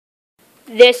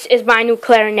This is my new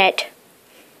clarinet.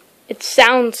 It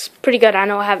sounds pretty good. I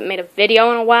know I haven't made a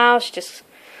video in a while. It's just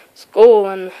school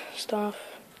and stuff.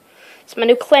 It's my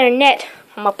new clarinet.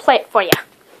 I'm gonna play it for you.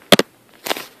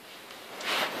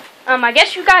 I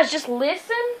guess you guys just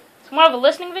listen. It's more of a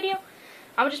listening video.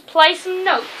 I'm gonna just play some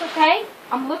notes, okay?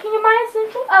 I'm looking at my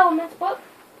Essential Elements book.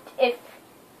 If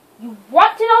you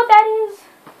want to know what that is,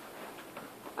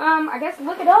 I guess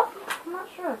look it up. I'm not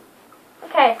sure.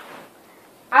 Okay.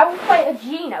 I will play a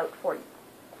G note for you.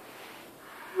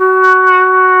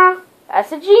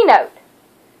 That's a G note.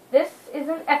 This is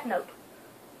an F note.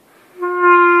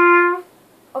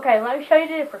 Okay, let me show you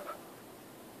the difference.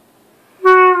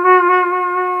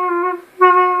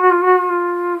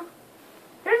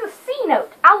 There's a C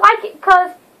note. I like it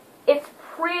because it's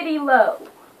pretty low.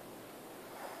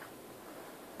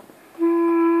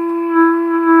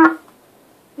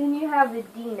 Then you have the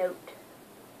D note.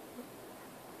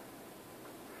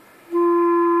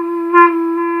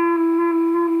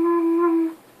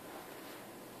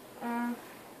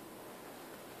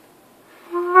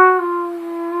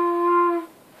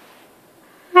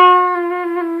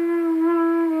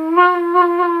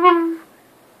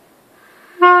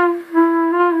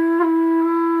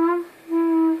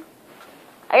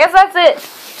 I guess that's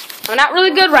it. I'm not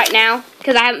really good right now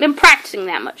because I haven't been practicing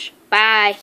that much. Bye.